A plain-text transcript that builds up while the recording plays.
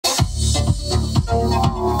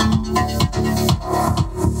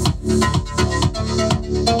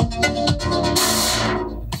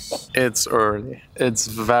It's early. It's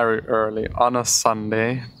very early on a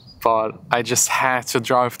Sunday, but I just had to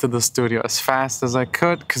drive to the studio as fast as I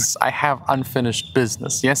could because I have unfinished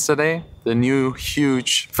business. Yesterday, the new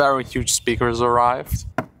very huge speakers arrived.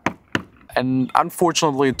 And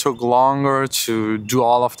unfortunately, it took longer to do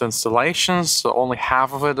all of the installations, so only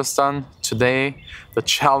half of it is done. Today, the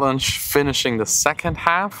challenge, finishing the second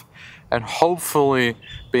half, and hopefully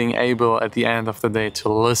being able at the end of the day to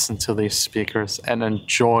listen to these speakers and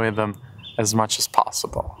enjoy them as much as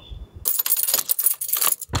possible.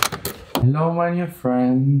 Hello, my new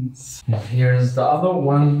friends. And here's the other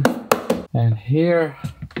one. And here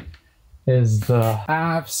is the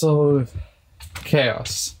absolute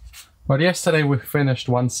chaos. But yesterday we finished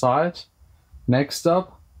one side. Next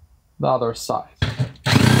up, the other side.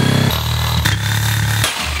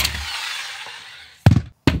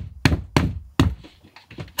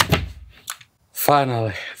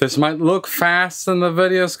 Finally, this might look fast in the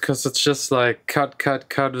videos because it's just like cut,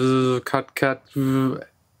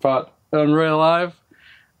 but in real life,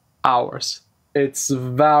 hours. It's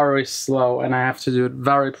very slow and I have to do it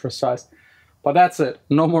very precise. But that's it,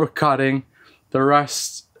 no more cutting. The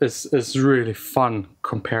rest is really fun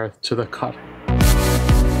compared to the cutting.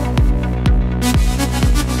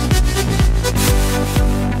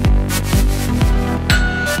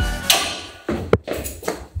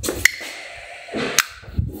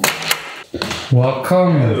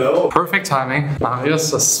 Welcome. Hello. Perfect timing.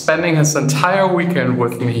 Marius is spending his entire weekend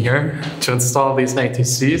with me here to install these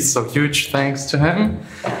ATCs, so huge thanks to him.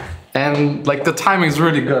 And like the timing is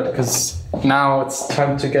really good because now it's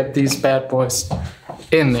time to get these bad boys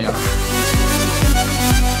in there.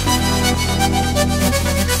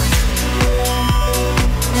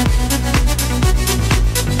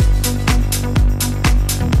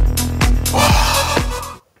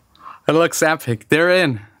 It looks epic. They're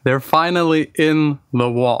in. They're finally in the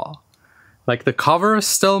wall. Like the cover is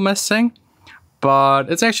still missing, but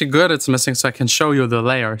it's actually good it's missing so I can show you the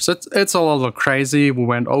layers. It's a little crazy. We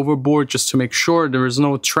went overboard just to make sure there is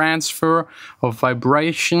no transfer of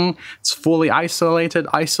vibration. It's fully isolated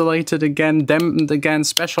again, dampened again,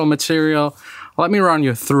 special material. Let me run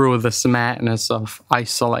you through this madness of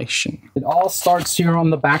isolation. It all starts here on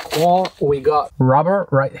the back wall. We got rubber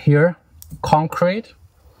right here, concrete.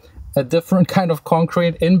 A different kind of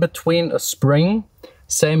concrete in between a spring.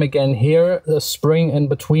 Same again here, the spring in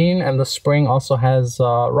between, and the spring also has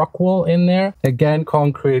rock wool in there. Again,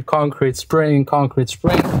 concrete, spring, concrete,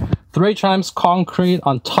 spring. 3 times concrete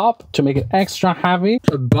on top to make it extra heavy.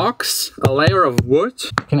 A box, a layer of wood.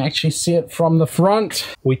 You can actually see it from the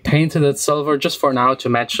front. We painted it silver just for now to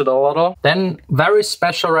match it a little. Then very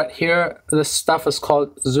special right here, this stuff is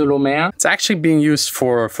called Zulumer. It's actually being used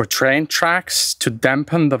for train tracks to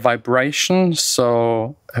dampen the vibration.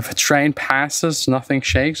 So if a train passes, nothing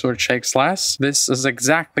shakes or it shakes less. This is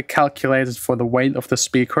exactly calculated for the weight of the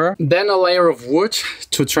speaker. Then a layer of wood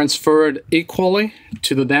to transfer it equally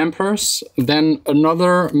to the dampers. Then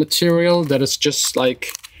another material that is just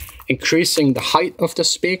like increasing the height of the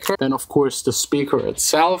speaker. Then of course the speaker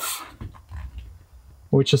itself,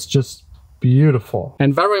 which is just beautiful.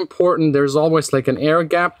 And very important, there's always like an air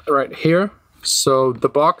gap right here. So the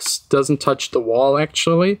box doesn't touch the wall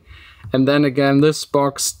actually. And then again, this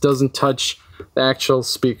box doesn't touch the actual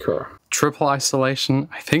speaker. Triple isolation,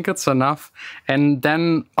 I think it's enough. And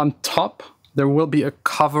then on top, there will be a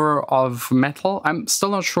cover of metal. I'm still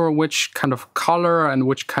not sure which kind of color and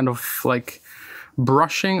which kind of like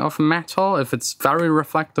brushing of metal, if it's very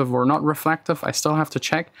reflective or not reflective, I still have to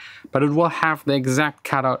check. But it will have the exact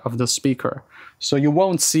cutout of the speaker. So you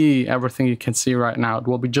won't see everything you can see right now. It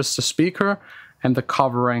will be just the speaker and the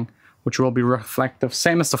covering, which will be reflective.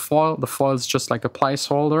 Same as the foil. The foil is just like a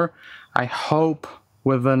placeholder. I hope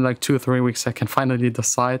within like 2 or 3 weeks I can finally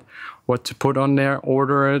decide what to put on there,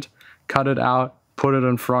 order it, cut it out, put it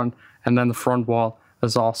in front, and then the front wall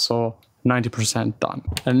is also 90% done.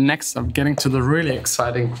 And next I'm getting to the really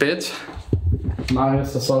exciting bit.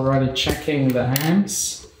 Marius is already checking the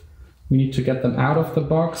amps. We need to get them out of the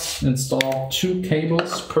box, install 2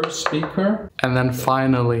 cables per speaker, and then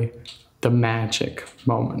finally the magic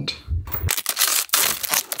moment.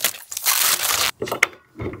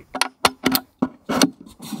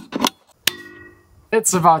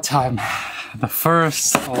 It's about time. The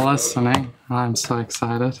first listening. I'm so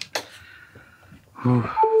excited. Whew.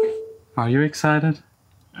 Are you excited?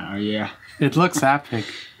 Oh yeah. It looks epic.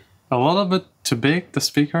 A little bit too big, the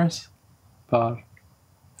speakers, but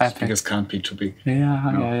epic. Speakers can't be too big.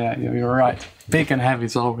 Yeah, no. yeah, you're right. Big and heavy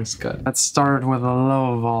is always good. Let's start with a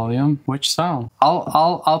low volume. Which song?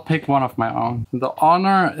 I'll pick one of my own. The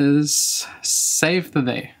honor is Save the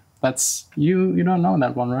Day. That's you don't know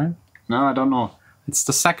that one, right? No, I don't know. It's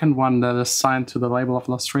the second one that is signed to the label of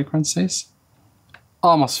Lost Frequencies.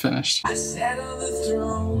 Almost finished. Okay.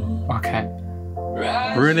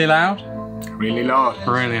 Really loud? Really loud.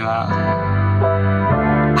 Really loud.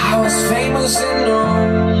 I was famous and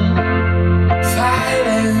known,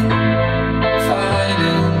 fighting.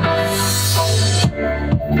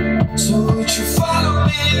 So would you follow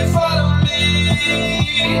me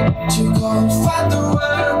to go and fight the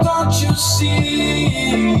world, don't you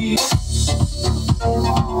see?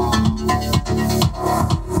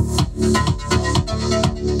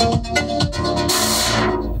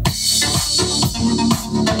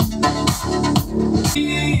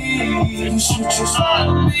 You should just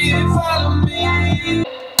follow me.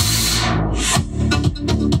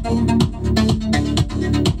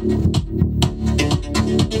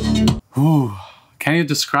 Ooh. Can you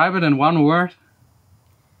describe it in one word?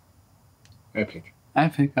 Epic.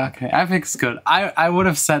 Epic, okay. Epic's good. I would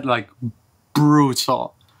have said like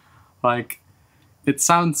brutal. Like it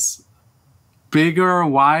sounds bigger,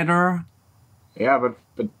 wider. Yeah, but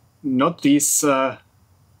not these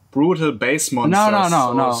brutal bass monsters.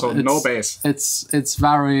 No. So no bass. It's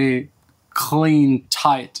very clean,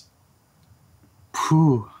 tight.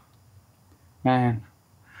 Phew. Man.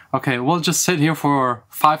 Okay, we'll just sit here for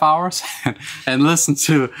 5 hours and listen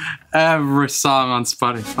to every song on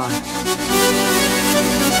Spotify.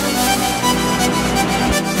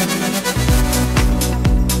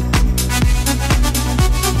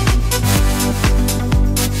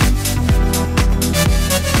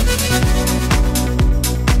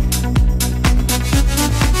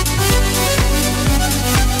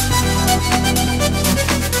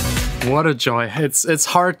 What a joy. It's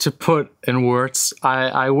hard to put in words.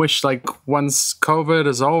 I wish like once COVID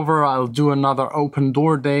is over, I'll do another open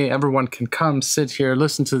door day. Everyone can come, sit here,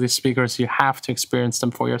 listen to these speakers. You have to experience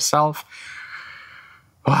them for yourself.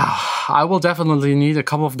 Wow. I will definitely need a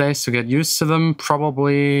couple of days to get used to them.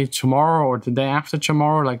 Probably tomorrow or the day after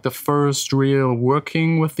tomorrow, like the first real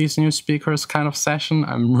working with these new speakers kind of session.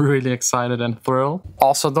 I'm really excited and thrilled.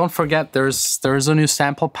 Also, don't forget there's a new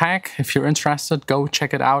sample pack. If you're interested, go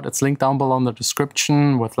check it out. It's linked down below in the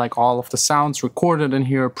description with like all of the sounds recorded in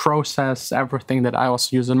here, processed, everything that I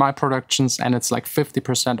also use in my productions, and it's like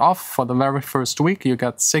 50% off for the very first week. You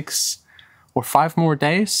got 6 or 5 more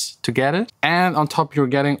days to get it. And on top, you're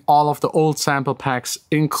getting all of the old sample packs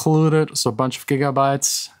included. So a bunch of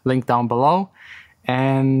gigabytes, link down below.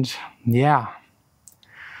 And yeah.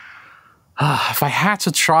 If I had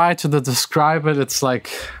to try to describe it, it's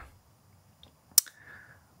like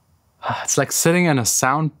sitting in a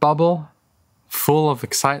sound bubble full of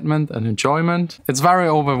excitement and enjoyment. It's very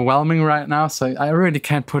overwhelming right now, so I really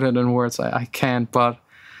can't put it in words. I can't, but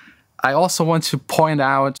I also want to point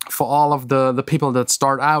out for all of the people that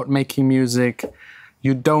start out making music,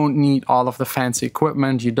 you don't need all of the fancy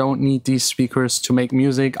equipment. You don't need these speakers to make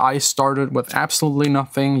music. I started with absolutely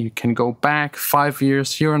nothing. You can go back 5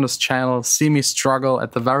 years here on this channel, see me struggle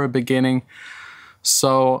at the very beginning.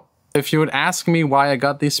 So if you would ask me why I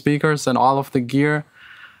got these speakers and all of the gear,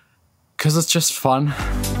 because it's just fun.